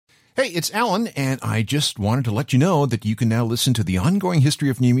Hey, it's Alan, and I just wanted to let you know that you can now listen to the ongoing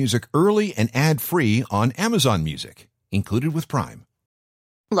history of new music early and ad-free on Amazon Music, included with Prime.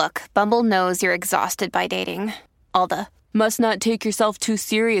 Look, Bumble knows you're exhausted by dating. All the, must not take yourself too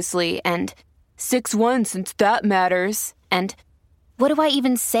seriously, and 6'1" since that matters, and what do I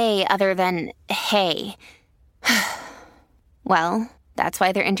even say other than, hey? Well, that's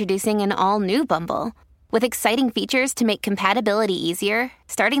why they're introducing an all-new Bumble, with exciting features to make compatibility easier,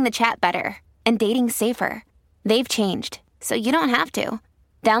 starting the chat better, and dating safer. They've changed, so you don't have to.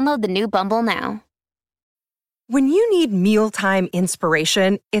 Download the new Bumble now. When you need mealtime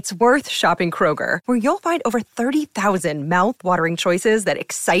inspiration, it's worth shopping Kroger, where you'll find over 30,000 mouth-watering choices that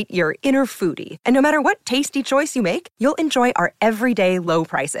excite your inner foodie. And no matter what tasty choice you make, you'll enjoy our everyday low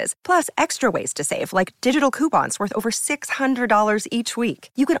prices, plus extra ways to save, like digital coupons worth over $600 each week.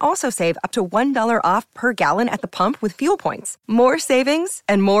 You can also save up to $1 off per gallon at the pump with fuel points. More savings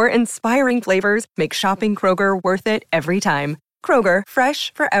and more inspiring flavors make shopping Kroger worth it every time. Kroger,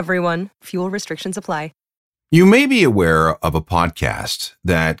 fresh for everyone. Fuel restrictions apply. You may be aware of a podcast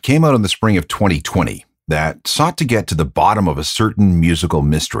that came out in the spring of 2020 that sought to get to the bottom of a certain musical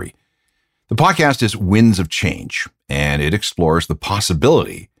mystery. The podcast is Winds of Change, and it explores the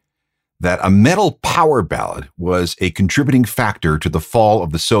possibility that a metal power ballad was a contributing factor to the fall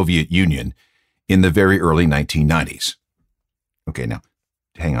of the Soviet Union in the very early 1990s. Okay, now,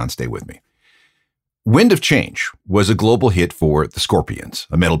 hang on, stay with me. Wind of Change was a global hit for the Scorpions,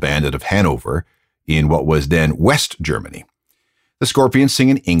 a metal band out of Hanover, in what was then West Germany. The Scorpions sing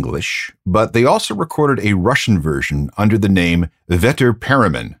in English, but they also recorded a Russian version under the name Vetter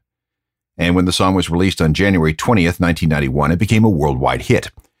Perelman. And when the song was released on January 20th, 1991, it became a worldwide hit.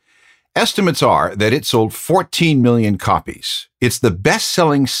 Estimates are that it sold 14 million copies. It's the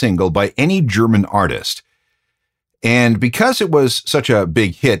best-selling single by any German artist. And because it was such a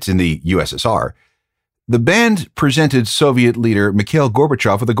big hit in the USSR, the band presented Soviet leader Mikhail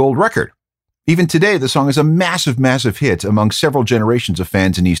Gorbachev with a gold record. Even today, the song is a massive, massive hit among several generations of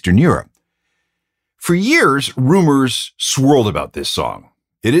fans in Eastern Europe. For years, rumors swirled about this song.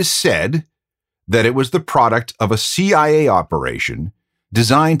 It is said that it was the product of a CIA operation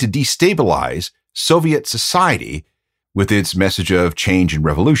designed to destabilize Soviet society with its message of change and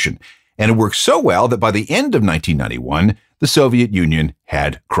revolution. And it worked so well that by the end of 1991, the Soviet Union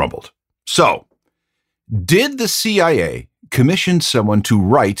had crumbled. So, did the CIA commission someone to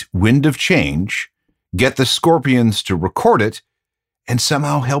write Wind of Change, get the Scorpions to record it, and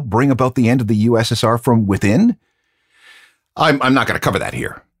somehow help bring about the end of the USSR from within? I'm not going to cover that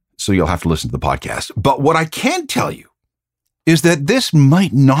here, so you'll have to listen to the podcast. But what I can tell you is that this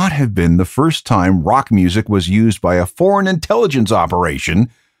might not have been the first time rock music was used by a foreign intelligence operation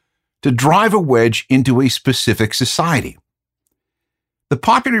to drive a wedge into a specific society. The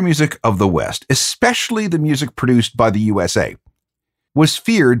popular music of the West, especially the music produced by the USA, was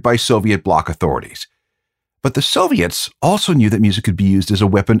feared by Soviet bloc authorities. But the Soviets also knew that music could be used as a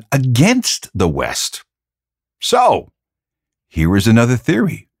weapon against the West. So, here is another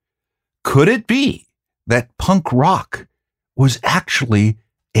theory. Could it be that punk rock was actually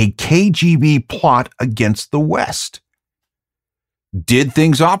a KGB plot against the West? Did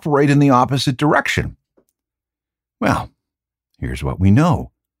things operate in the opposite direction? Well, here's what we know,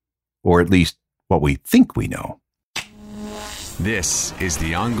 or at least what we think we know. This is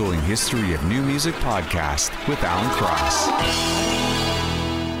the Ongoing History of New Music podcast with Alan Cross.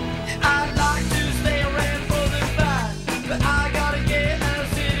 I'd like to stay around for the fight, but I gotta get out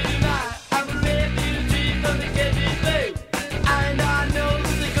of city tonight. I'm a refugee from the KGB, and I know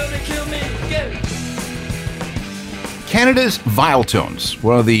they're gonna kill me. Go. Canada's Viletones,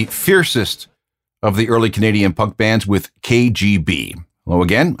 one of the fiercest of the early Canadian punk bands with KGB. Hello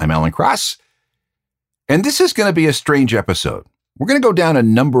again, I'm Alan Cross, and this is going to be a strange episode. We're going to go down a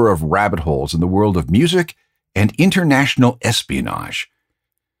number of rabbit holes in the world of music and international espionage.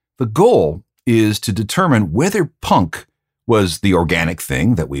 The goal is to determine whether punk was the organic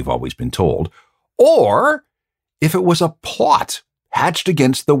thing that we've always been told, or if it was a plot hatched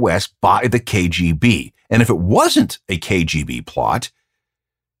against the West by the KGB. And if it wasn't a KGB plot,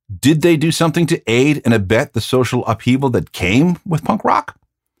 did they do something to aid and abet the social upheaval that came with punk rock?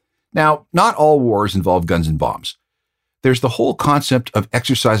 Now, not all wars involve guns and bombs. There's the whole concept of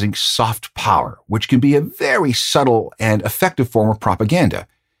exercising soft power, which can be a very subtle and effective form of propaganda.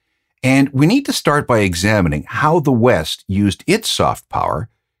 And we need to start by examining how the West used its soft power,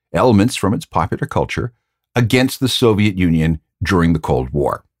 elements from its popular culture, against the Soviet Union during the Cold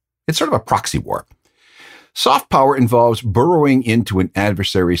War. It's sort of a proxy war. Soft power involves burrowing into an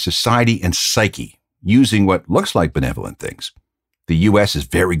adversary's society and psyche, using what looks like benevolent things. The U.S. is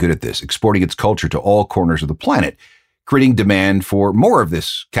very good at this, exporting its culture to all corners of the planet, creating demand for more of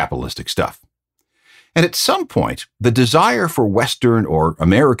this capitalistic stuff. And at some point, the desire for Western or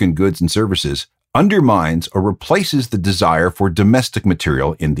American goods and services undermines or replaces the desire for domestic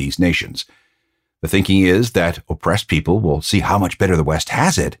material in these nations. The thinking is that oppressed people will see how much better the West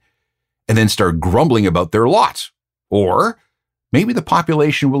has it and then start grumbling about their lot. Or maybe the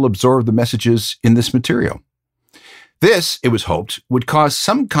population will absorb the messages in this material. This, it was hoped, would cause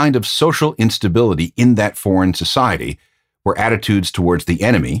some kind of social instability in that foreign society where attitudes towards the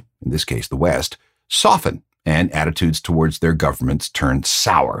enemy, in this case the West, soften and attitudes towards their governments turn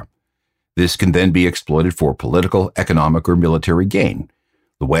sour. This can then be exploited for political, economic, or military gain.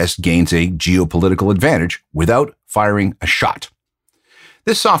 The West gains a geopolitical advantage without firing a shot.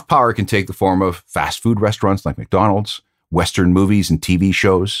 This soft power can take the form of fast food restaurants like McDonald's, Western movies and TV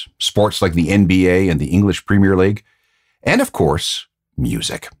shows, sports like the NBA and the English Premier League, and of course,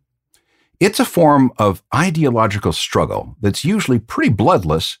 music. It's a form of ideological struggle that's usually pretty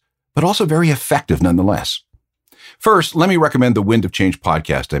bloodless, but also very effective nonetheless. First, let me recommend the Wind of Change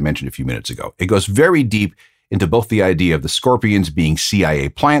podcast I mentioned a few minutes ago. It goes very deep into both the idea of the Scorpions being CIA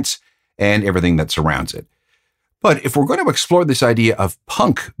plants and everything that surrounds it. But if we're going to explore this idea of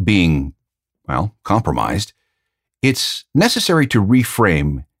punk being, well, compromised, it's necessary to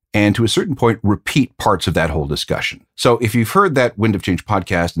reframe and to a certain point repeat parts of that whole discussion. So if you've heard that Wind of Change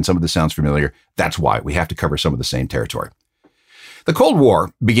podcast and some of this sounds familiar, that's why we have to cover some of the same territory. The Cold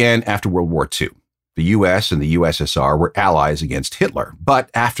War began after World War II. The US and the USSR were allies against Hitler, but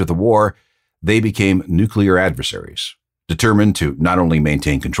after the war, they became nuclear adversaries, determined to not only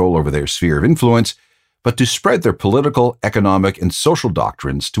maintain control over their sphere of influence, but to spread their political, economic, and social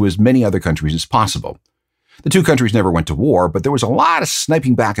doctrines to as many other countries as possible. The two countries never went to war, but there was a lot of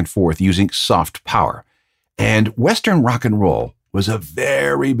sniping back and forth using soft power. And Western rock and roll was a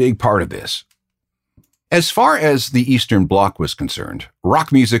very big part of this. As far as the Eastern Bloc was concerned,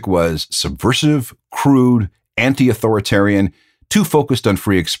 rock music was subversive, crude, anti-authoritarian, too focused on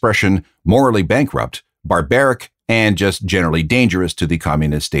free expression, morally bankrupt, barbaric, and just generally dangerous to the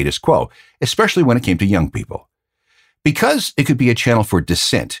communist status quo, especially when it came to young people. Because it could be a channel for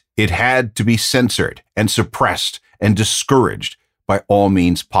dissent, it had to be censored and suppressed and discouraged by all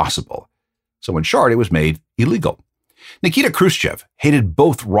means possible. So in short, it was made illegal. Nikita Khrushchev hated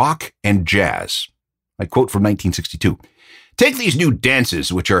both rock and jazz. I quote from 1962, "Take these new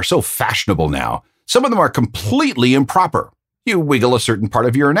dances, which are so fashionable now. Some of them are completely improper. You wiggle a certain part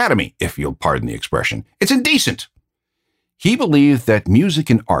of your anatomy, if you'll pardon the expression. It's indecent." He believed that music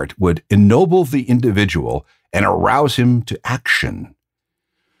and art would ennoble the individual and arouse him to action.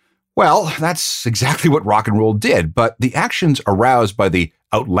 Well, that's exactly what rock and roll did, but the actions aroused by the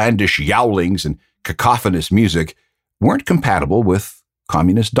outlandish yowlings and cacophonous music weren't compatible with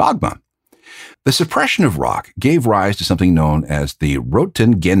communist dogma. The suppression of rock gave rise to something known as the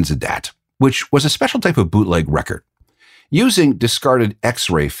Röntgengesetz, which was a special type of bootleg record. Using discarded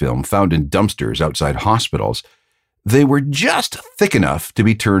X-ray film found in dumpsters outside hospitals, they were just thick enough to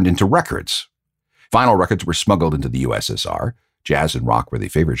be turned into records. Vinyl records were smuggled into the USSR, jazz and rock were the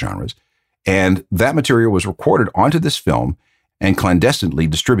favorite genres, and that material was recorded onto this film and clandestinely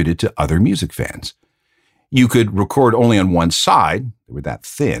distributed to other music fans. You could record only on one side, they were that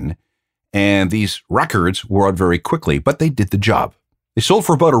thin, and these records wore out very quickly, but they did the job. They sold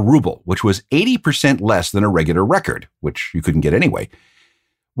for about ₹1, which was 80% less than a regular record, which you couldn't get anyway.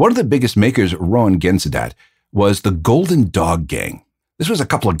 One of the biggest makers of Röntgengesetz was the Golden Dog Gang. This was a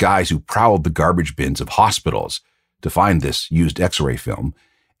couple of guys who prowled the garbage bins of hospitals to find this used X-ray film,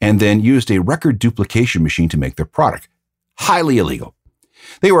 and then used a record duplication machine to make their product. Highly illegal.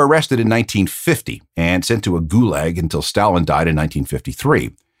 They were arrested in 1950 and sent to a gulag until Stalin died in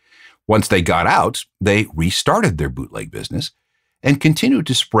 1953. Once they got out, they restarted their bootleg business and continued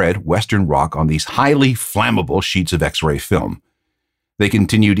to spread Western rock on these highly flammable sheets of X-ray film. They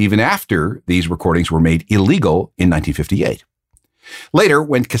continued even after these recordings were made illegal in 1958. Later,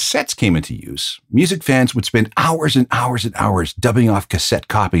 when cassettes came into use, music fans would spend hours and hours and hours dubbing off cassette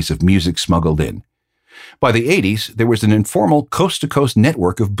copies of music smuggled in. By the 80s, there was an informal coast-to-coast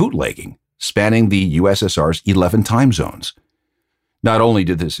network of bootlegging, spanning the USSR's 11 time zones. Not only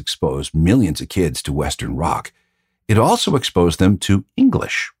did this expose millions of kids to Western rock, it also exposed them to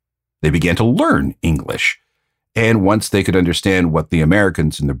English. They began to learn English. And once they could understand what the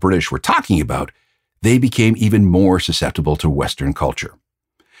Americans and the British were talking about, they became even more susceptible to Western culture.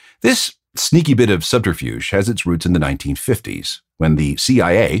 This sneaky bit of subterfuge has its roots in the 1950s, when the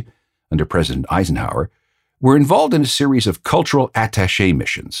CIA, under President Eisenhower, were involved in a series of cultural attaché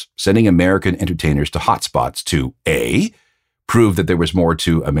missions, sending American entertainers to hotspots to A, prove that there was more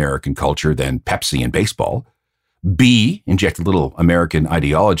to American culture than Pepsi and baseball. B, inject a little American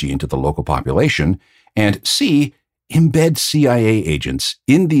ideology into the local population. And C, embed CIA agents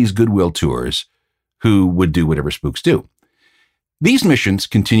in these goodwill tours who would do whatever spooks do. These missions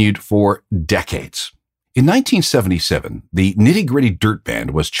continued for decades. In 1977, the Nitty Gritty Dirt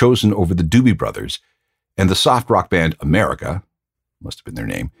Band was chosen over the Doobie Brothers and the soft rock band America, must have been their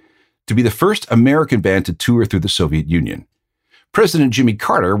name, to be the first American band to tour through the Soviet Union. President Jimmy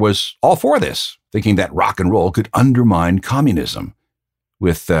Carter was all for this, thinking that rock and roll could undermine communism.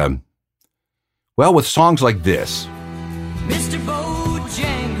 With songs like this. Mr.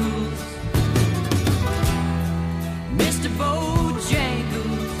 Bojangles, Mr.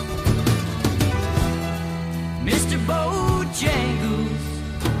 Bojangles, Mr. Bojangles,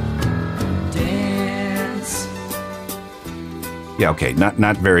 dance. Yeah, okay,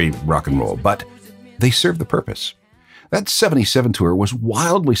 not very rock and roll, but they served the purpose. That 77 tour was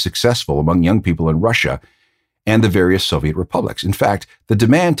wildly successful among young people in Russia and the various Soviet republics. In fact, the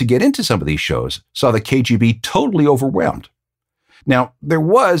demand to get into some of these shows saw the KGB totally overwhelmed. Now, there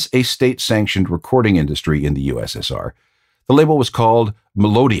was a state-sanctioned recording industry in the USSR. The label was called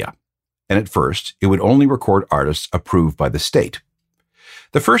Melodia, and at first, it would only record artists approved by the state.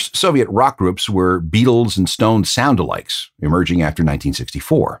 The first Soviet rock groups were Beatles and Stones sound-alikes, emerging after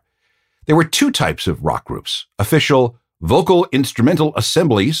 1964. There were two types of rock groups: official vocal instrumental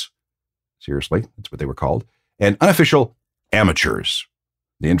assemblies, seriously, that's what they were called, and unofficial amateurs,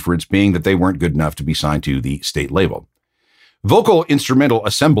 the inference being that they weren't good enough to be signed to the state label. Vocal instrumental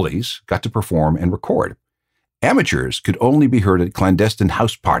assemblies got to perform and record. Amateurs could only be heard at clandestine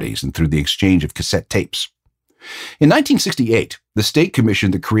house parties and through the exchange of cassette tapes. In 1968, the state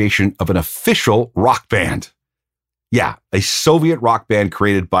commissioned the creation of an official rock band. Yeah, a Soviet rock band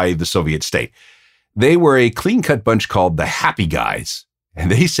created by the Soviet state. They were a clean-cut bunch called the Happy Guys,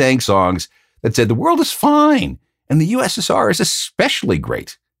 and they sang songs that said the world is fine and the USSR is especially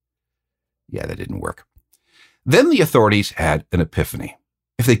great. Yeah, that didn't work. Then the authorities had an epiphany.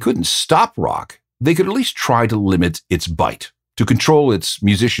 If they couldn't stop rock, they could at least try to limit its bite, to control its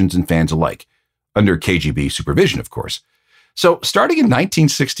musicians and fans alike, under KGB supervision, of course. So starting in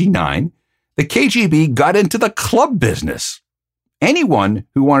 1969, the KGB got into the club business. Anyone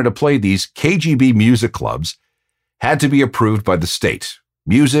who wanted to play these KGB music clubs had to be approved by the state.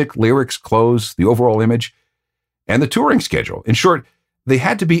 Music, lyrics, clothes, the overall image, and the touring schedule. In short, they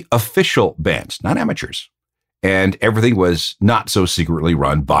had to be official bands, not amateurs. And everything was not so secretly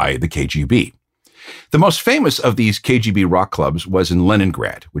run by the KGB. The most famous of these KGB rock clubs was in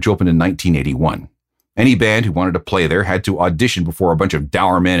Leningrad, which opened in 1981. Any band who wanted to play there had to audition before a bunch of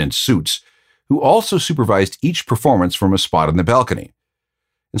dour men in suits, who also supervised each performance from a spot on the balcony.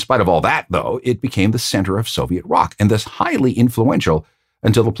 In spite of all that, though, it became the center of Soviet rock, and thus highly influential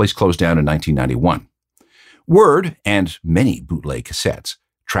until the place closed down in 1991. Word, and many bootleg cassettes,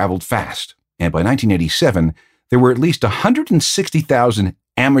 traveled fast, and by 1987, there were at least 160,000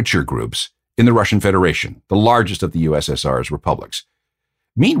 amateur groups in the Russian Federation, the largest of the USSR's republics.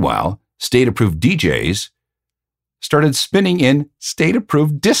 Meanwhile, state-approved DJs started spinning in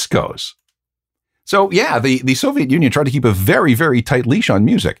state-approved discos. So yeah, the Soviet Union tried to keep a very, very tight leash on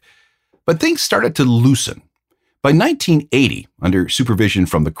music, but things started to loosen. By 1980, under supervision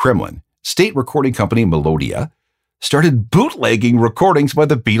from the Kremlin, state recording company Melodia started bootlegging recordings by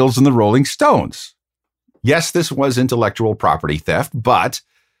the Beatles and the Rolling Stones. Yes, this was intellectual property theft, but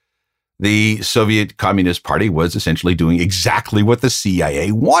the Soviet Communist Party was essentially doing exactly what the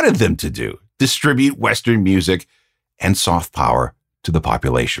CIA wanted them to do: distribute Western music and soft power to the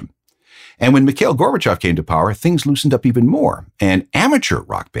population. And when Mikhail Gorbachev came to power, things loosened up even more, and amateur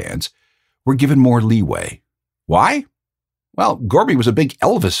rock bands were given more leeway. Why? Well, Gorby was a big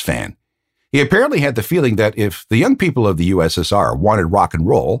Elvis fan. He apparently had the feeling that if the young people of the USSR wanted rock and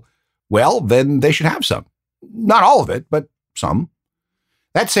roll, well, then they should have some. Not all of it, but some.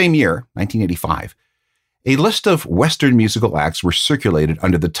 That same year, 1985, a list of Western musical acts were circulated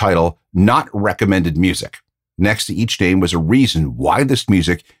under the title Not Recommended Music. Next to each name was a reason why this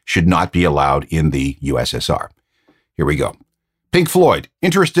music should not be allowed in the USSR. Here we go. Pink Floyd,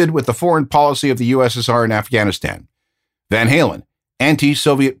 interested with the foreign policy of the USSR in Afghanistan. Van Halen,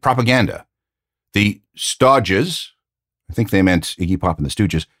 anti-Soviet propaganda. The Stooges, I think they meant Iggy Pop and the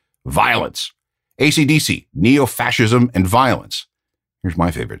Stooges, violence. AC/DC, neo-fascism and violence. Here's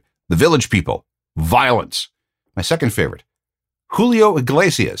my favorite. The Village People, violence. My second favorite, Julio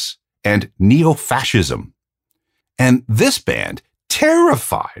Iglesias and neo-fascism. And this band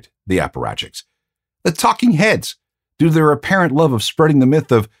terrified the apparatchiks, the Talking Heads, due to their apparent love of spreading the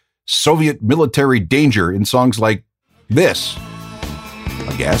myth of Soviet military danger in songs like This,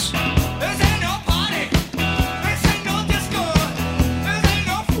 I guess. This ain't no party. This ain't no disco. This ain't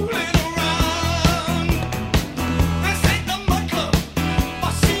no fooling around. This ain't the Mud Club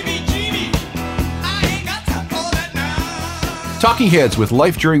or CBGB. I ain't got time for that now. Talking Heads with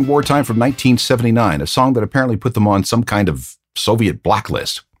Life During Wartime from 1979, a song that apparently put them on some kind of Soviet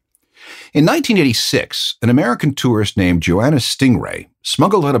blacklist. In 1986, an American tourist named Joanna Stingray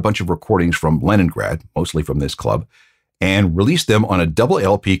smuggled out a bunch of recordings from Leningrad, mostly from this club, and released them on a double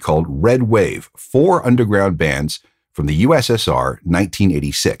LP called Red Wave, 4 underground bands from the USSR,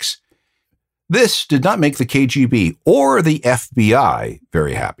 1986. This did not make the KGB or the FBI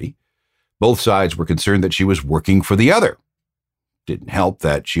very happy. Both sides were concerned that she was working for the other. Didn't help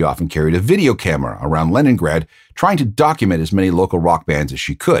that she often carried a video camera around Leningrad, trying to document as many local rock bands as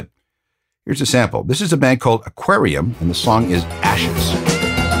she could. Here's a sample. This is a band called Aquarium, and the song is Ashes.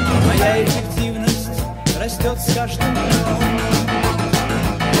 Моя эффективность растет с каждым днем.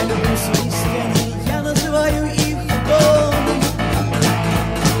 Я люблю свои стены, я называю их домом.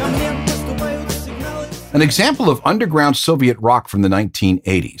 Ко мне поступают сигналы. An example of underground Soviet rock from the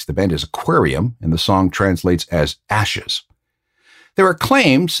 1980s. The band is Aquarium, and the song translates as Ashes. There are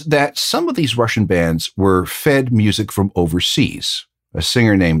claims that some of these Russian bands were fed music from overseas. A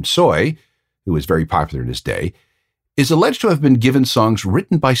singer named Tsoi, who was very popular in his day, is alleged to have been given songs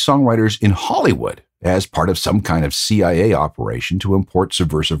written by songwriters in Hollywood as part of some kind of CIA operation to import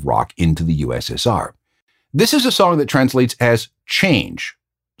subversive rock into the USSR. This is a song that translates as Change.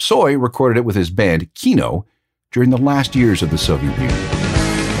 Tsoi recorded it with his band Kino during the last years of the Soviet Union.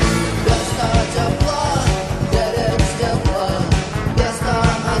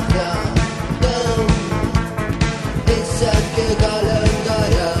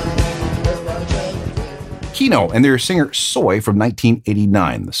 Kino and their singer Tsoi from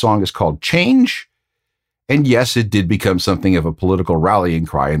 1989. The song is called Change. And yes, it did become something of a political rallying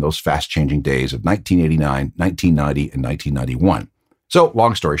cry in those fast-changing days of 1989, 1990, and 1991. So,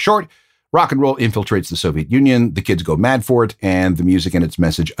 long story short, rock and roll infiltrates the Soviet Union, the kids go mad for it, and the music and its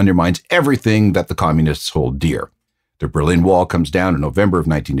message undermines everything that the communists hold dear. The Berlin Wall comes down in November of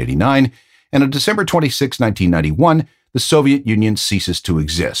 1989, and on December 26, 1991, the Soviet Union ceases to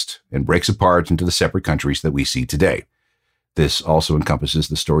exist and breaks apart into the separate countries that we see today. This also encompasses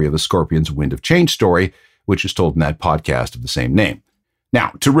the story of the Scorpions' Wind of Change story, which is told in that podcast of the same name.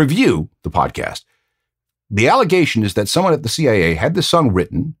 Now, to review the podcast, the allegation is that someone at the CIA had this song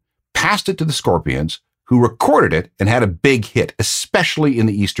written, passed it to the Scorpions, who recorded it and had a big hit, especially in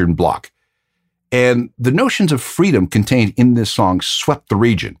the Eastern Bloc. And the notions of freedom contained in this song swept the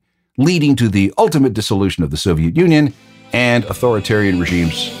region, leading to the ultimate dissolution of the Soviet Union and authoritarian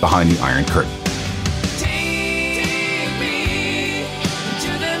regimes behind the Iron Curtain. Take me to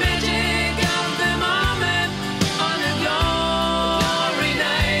the magic of the moment on a glory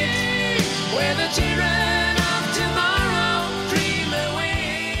night where the children of tomorrow dream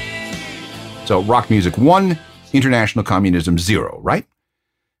away. So rock music 1, international communism 0, right?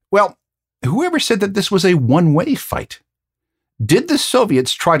 Well, whoever said that this was a one-way fight? Did the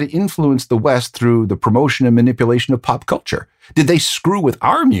Soviets try to influence the West through the promotion and manipulation of pop culture? Did they screw with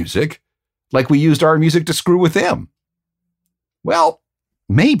our music like we used our music to screw with them? Well,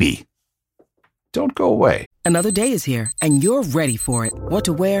 maybe. Don't go away. Another day is here, and you're ready for it. What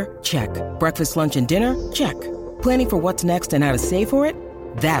to wear? Check. Breakfast, lunch, and dinner? Check. Planning for what's next and how to save for it?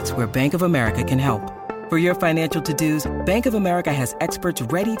 That's where Bank of America can help. For your financial to-dos, Bank of America has experts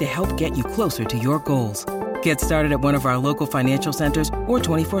ready to help get you closer to your goals. Get started at one of our local financial centers or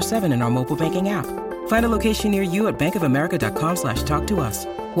 24/7 in our mobile banking app. Find a location near you at bankofamerica.com/talktous.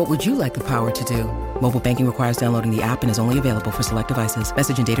 What would you like the power to do? Mobile banking requires downloading the app and is only available for select devices.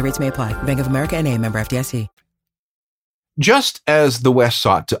 Message and data rates may apply. Bank of America N.A., member FDIC. Just as the West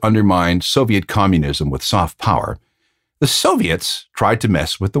sought to undermine Soviet communism with soft power, the Soviets tried to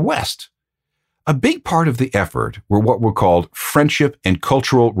mess with the West. A big part of the effort were what were called friendship and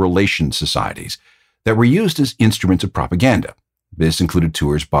cultural relations societies that were used as instruments of propaganda. This included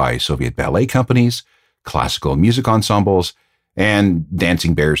tours by Soviet ballet companies, classical music ensembles, and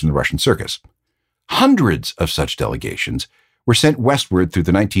dancing bears in the Russian circus. Hundreds of such delegations were sent westward through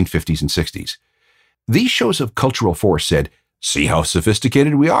the 1950s and 60s. These shows of cultural force said, "See how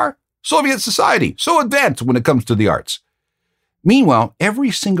sophisticated we are? Soviet society, so advanced when it comes to the arts." Meanwhile,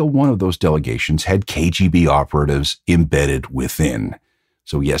 every single one of those delegations had KGB operatives embedded within.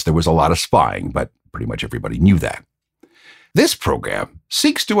 So yes, there was a lot of spying, but pretty much everybody knew that. This program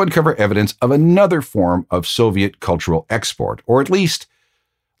seeks to uncover evidence of another form of Soviet cultural export, or at least,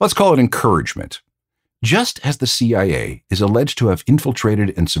 let's call it encouragement. Just as the CIA is alleged to have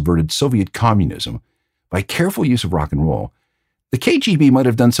infiltrated and subverted Soviet communism by careful use of rock and roll, the KGB might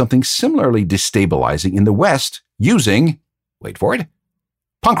have done something similarly destabilizing in the West using, wait for it,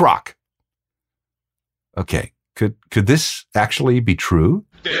 punk rock. Okay, could this actually be true?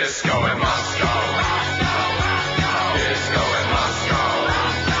 Disco in Moscow. Disco in Moscow.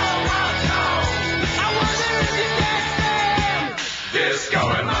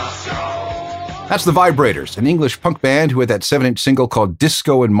 Disco in Moscow. That's the Vibrators, an English punk band who had that 7-inch single called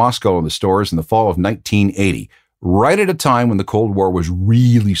Disco in Moscow in the stores in the fall of 1980, right at a time when the Cold War was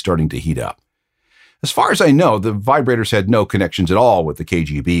really starting to heat up. As far as I know, the Vibrators had no connections at all with the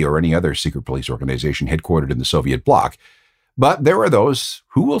KGB or any other secret police organization headquartered in the Soviet bloc. But there are those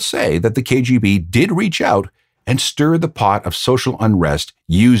who will say that the KGB did reach out and stir the pot of social unrest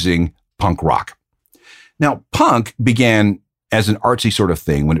using punk rock. Now, punk began as an artsy sort of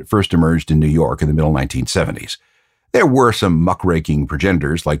thing when it first emerged in New York in the middle 1970s. There were some muckraking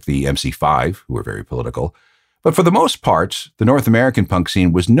progenitors like the MC5, who were very political, but for the most part, the North American punk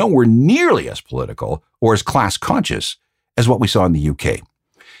scene was nowhere nearly as political or as class-conscious as what we saw in the UK.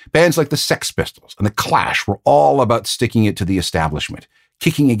 Bands like the Sex Pistols and the Clash were all about sticking it to the establishment,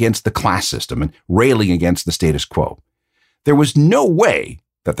 kicking against the class system and railing against the status quo. There was no way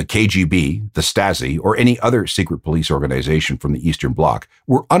that the KGB, the Stasi, or any other secret police organization from the Eastern Bloc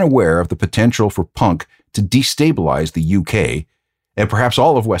were unaware of the potential for punk to destabilize the UK and perhaps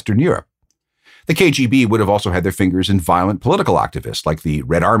all of Western Europe. The KGB would have also had their fingers in violent political activists like the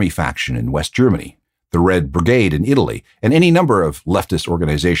Red Army faction in West Germany, the Red Brigade in Italy, and any number of leftist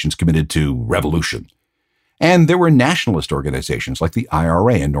organizations committed to revolution. And there were nationalist organizations like the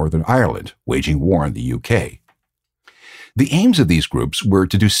IRA in Northern Ireland, waging war in the UK. The aims of these groups were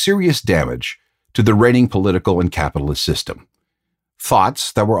to do serious damage to the reigning political and capitalist system,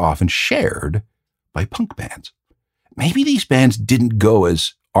 thoughts that were often shared by punk bands. Maybe these bands didn't go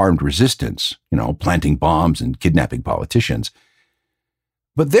as armed resistance, planting bombs and kidnapping politicians.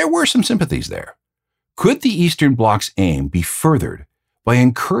 But there were some sympathies there. Could the Eastern Bloc's aim be furthered by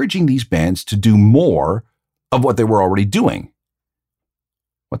encouraging these bands to do more of what they were already doing?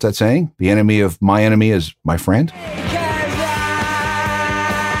 What's that saying? The enemy of my enemy is my friend?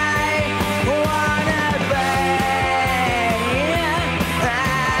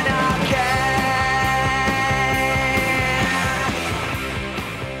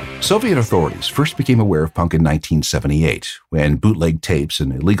 Soviet authorities first became aware of punk in 1978, when bootleg tapes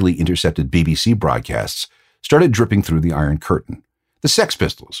and illegally intercepted BBC broadcasts started dripping through the Iron Curtain. The Sex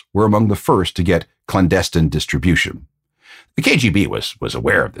Pistols were among the first to get clandestine distribution. The KGB was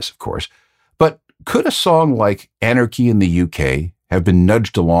aware of this, of course, but could a song like Anarchy in the UK have been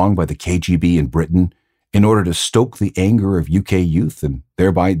nudged along by the KGB in Britain in order to stoke the anger of UK youth and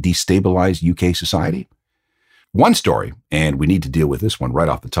thereby destabilize UK society? One story, and we need to deal with this one right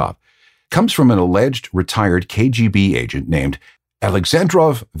off the top, comes from an alleged retired KGB agent named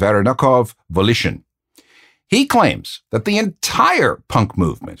Alexandrov Varenakov Volishin. He claims that the entire punk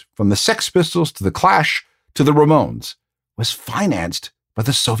movement, from the Sex Pistols to the Clash to the Ramones, was financed by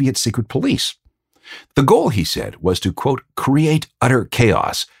the Soviet secret police. The goal, he said, was to, quote, create utter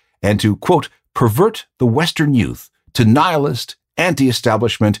chaos and to, quote, pervert the Western youth to nihilist,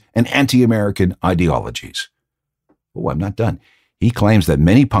 anti-establishment, and anti-American ideologies. Oh, I'm not done. He claims that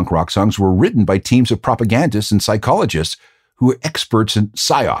many punk rock songs were written by teams of propagandists and psychologists who were experts in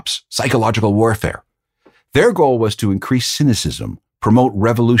psyops, psychological warfare. Their goal was to increase cynicism, promote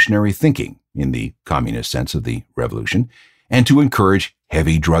revolutionary thinking, in the communist sense of the revolution, and to encourage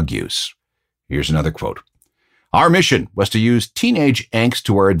heavy drug use. Here's another quote. Our mission was to use teenage angst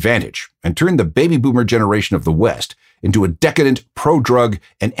to our advantage and turn the baby boomer generation of the West into a decadent, pro-drug,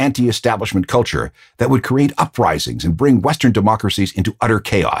 and anti-establishment culture that would create uprisings and bring Western democracies into utter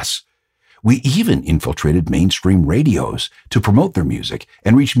chaos. We even infiltrated mainstream radios to promote their music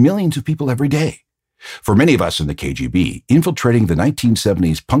and reach millions of people every day. For many of us in the KGB, infiltrating the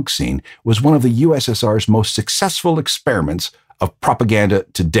 1970s punk scene was one of the USSR's most successful experiments of propaganda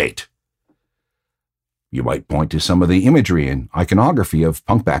to date. You might point to some of the imagery and iconography of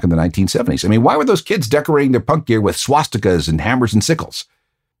punk back in the 1970s. I mean, why were those kids decorating their punk gear with swastikas and hammers and sickles?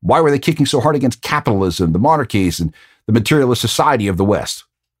 Why were they kicking so hard against capitalism, the monarchies, and the materialist society of the West?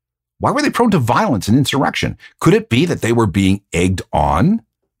 Why were they prone to violence and insurrection? Could it be that they were being egged on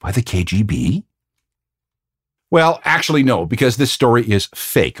by the KGB? Well, actually, no, because this story is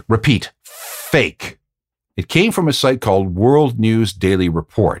fake. Repeat, fake. It came from a site called World News Daily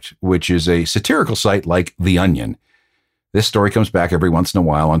Report, which is a satirical site like The Onion. This story comes back every once in a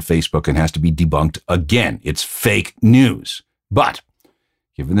while on Facebook and has to be debunked again. It's fake news. But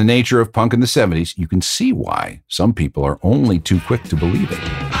given the nature of punk in the 70s, you can see why some people are only too quick to believe it.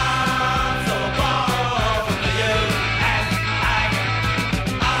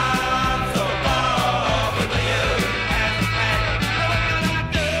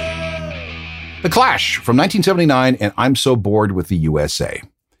 The Clash from 1979 and I'm So Bored with the USA.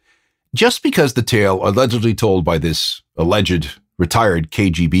 Just because the tale allegedly told by this alleged retired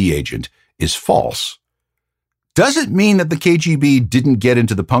KGB agent is false, doesn't mean that the KGB didn't get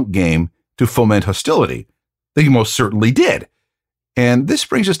into the punk game to foment hostility. They most certainly did. And this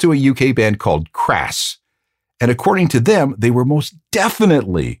brings us to a UK band called Crass. And according to them, they were most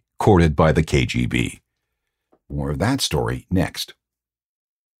definitely courted by the KGB. More of that story next.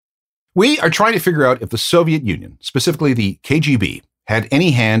 We are trying to figure out if the Soviet Union, specifically the KGB, had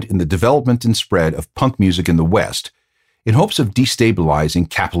any hand in the development and spread of punk music in the West in hopes of destabilizing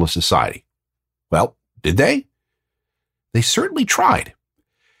capitalist society. Well, did they? They certainly tried.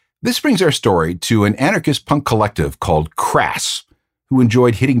 This brings our story to an anarchist punk collective called Crass, who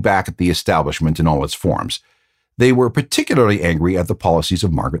enjoyed hitting back at the establishment in all its forms. They were particularly angry at the policies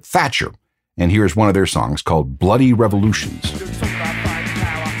of Margaret Thatcher, and here's one of their songs called Bloody Revolutions.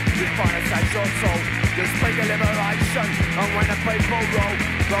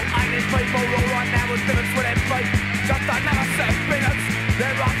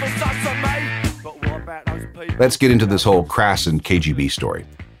 Let's get into this whole Crass and KGB story.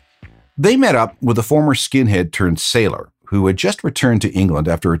 They met up with a former skinhead turned sailor who had just returned to England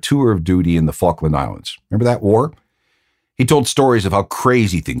after a tour of duty in the Falkland Islands. Remember that war? He told stories of how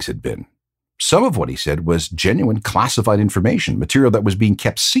crazy things had been. Some of what he said was genuine classified information, material that was being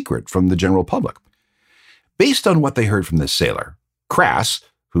kept secret from the general public. Based on what they heard from this sailor, Crass,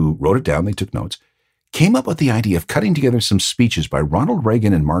 who wrote it down, they took notes, came up with the idea of cutting together some speeches by Ronald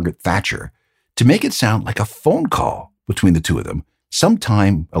Reagan and Margaret Thatcher to make it sound like a phone call between the two of them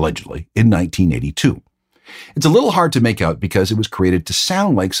sometime, allegedly, in 1982. It's a little hard to make out because it was created to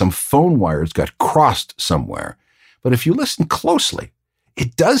sound like some phone wires got crossed somewhere. But if you listen closely,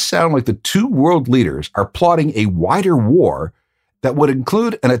 it does sound like the two world leaders are plotting a wider war that would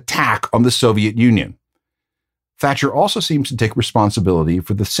include an attack on the Soviet Union. Thatcher also seems to take responsibility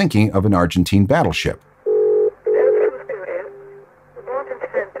for the sinking of an Argentine battleship.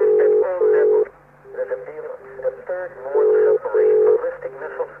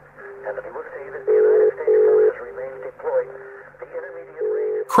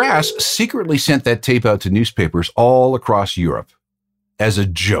 Crass secretly sent that tape out to newspapers all across Europe as a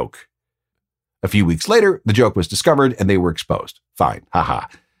joke. A few weeks later, the joke was discovered and they were exposed. Fine, haha.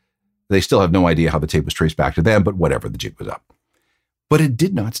 They still have no idea how the tape was traced back to them, but whatever, the jig was up. But it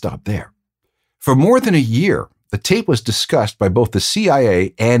did not stop there. For more than a year, the tape was discussed by both the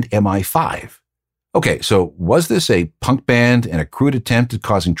CIA and MI5. Okay, so was this a punk band and a crude attempt at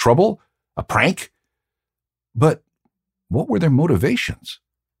causing trouble? A prank? But what were their motivations?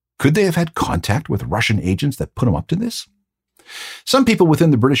 Could they have had contact with Russian agents that put them up to this? Some people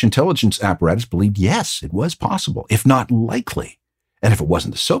within the British intelligence apparatus believed yes, it was possible, if not likely. And if it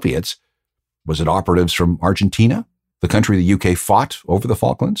wasn't the Soviets, was it operatives from Argentina, the country the UK fought over the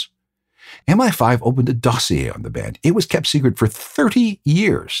Falklands? MI5 opened a dossier on the band. It was kept secret for 30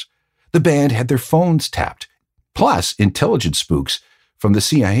 years. The band had their phones tapped. Plus, intelligence spooks from the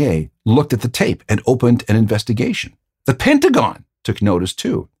CIA looked at the tape and opened an investigation. The Pentagon took notice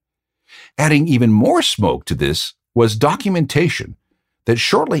too. Adding even more smoke to this was documentation that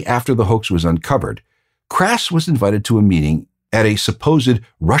shortly after the hoax was uncovered, Crass was invited to a meeting at a supposed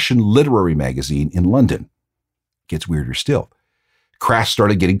Russian literary magazine in London. Gets weirder still. Crass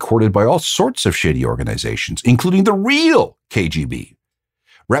started getting courted by all sorts of shady organizations, including the real KGB.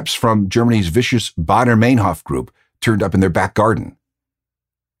 Reps from Germany's vicious Baader-Meinhof group turned up in their back garden.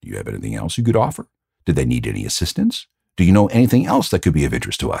 Do you have anything else you could offer? Did they need any assistance? Do you know anything else that could be of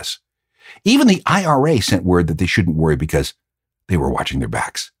interest to us? Even the IRA sent word that they shouldn't worry because they were watching their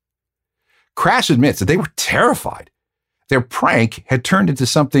backs. Crass admits that they were terrified. Their prank had turned into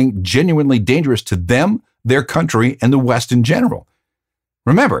something genuinely dangerous to them, their country, and the West in general.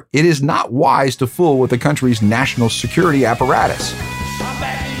 Remember, it is not wise to fool with the country's national security apparatus. I'm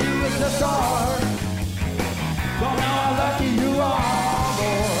back in USSR. Don't know how lucky you are,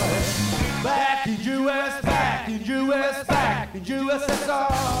 boy. Back in US, back in US, back in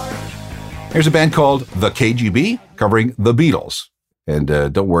USSR. Here's a band called The KGB covering The Beatles. And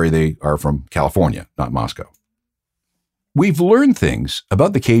don't worry, they are from California, not Moscow. We've learned things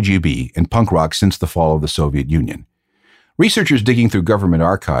about the KGB and punk rock since the fall of the Soviet Union. Researchers digging through government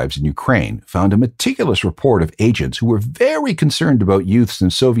archives in Ukraine found a meticulous report of agents who were very concerned about youths in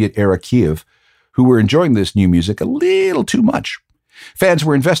Soviet-era Kiev who were enjoying this new music a little too much. Fans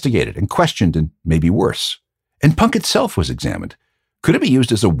were investigated and questioned and maybe worse. And punk itself was examined. Could it be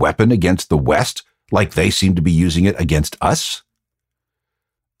used as a weapon against the West, like they seem to be using it against us?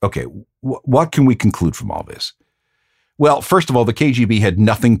 Okay, what can we conclude from all this? Well, first of all, the KGB had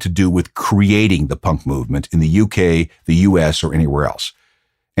nothing to do with creating the punk movement in the UK, the US, or anywhere else.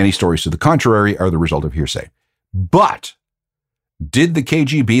 Any stories to the contrary are the result of hearsay. But did the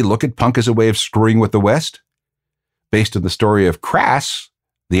KGB look at punk as a way of screwing with the West? Based on the story of Crass,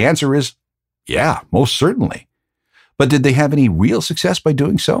 the answer is yeah, most certainly. But did they have any real success by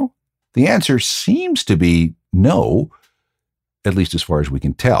doing so? The answer seems to be no, at least as far as we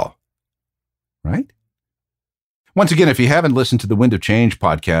can tell. Right? Once again, if you haven't listened to the Wind of Change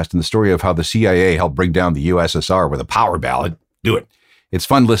podcast and the story of how the CIA helped bring down the USSR with a power ballad, do it. It's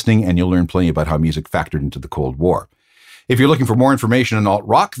fun listening, and you'll learn plenty about how music factored into the Cold War. If you're looking for more information on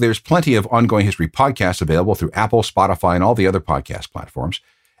alt-rock, there's plenty of Ongoing History podcasts available through Apple, Spotify, and all the other podcast platforms.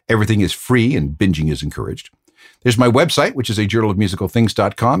 Everything is free, and binging is encouraged. There's my website, which is a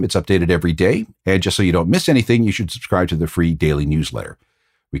journalofmusicalthings.com. It's updated every day. And just so you don't miss anything, you should subscribe to the free daily newsletter.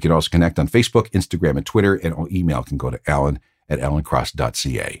 We can also connect on Facebook, Instagram, and Twitter, and our email can go to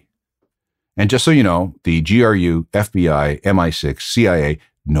alan@alancross.ca. And just so you know, the GRU, FBI, MI6, CIA,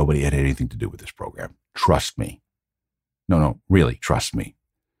 nobody had anything to do with this program. Trust me. No, really, trust me.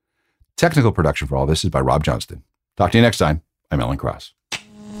 Technical production for all this is by Rob Johnston. Talk to you next time. I'm Alan Cross.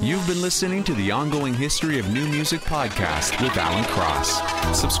 You've been listening to the Ongoing History of New Music podcast with Alan Cross.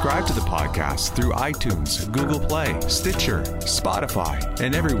 Subscribe to the podcast through iTunes, Google Play, Stitcher, Spotify,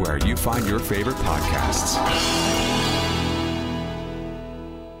 and everywhere you find your favorite podcasts.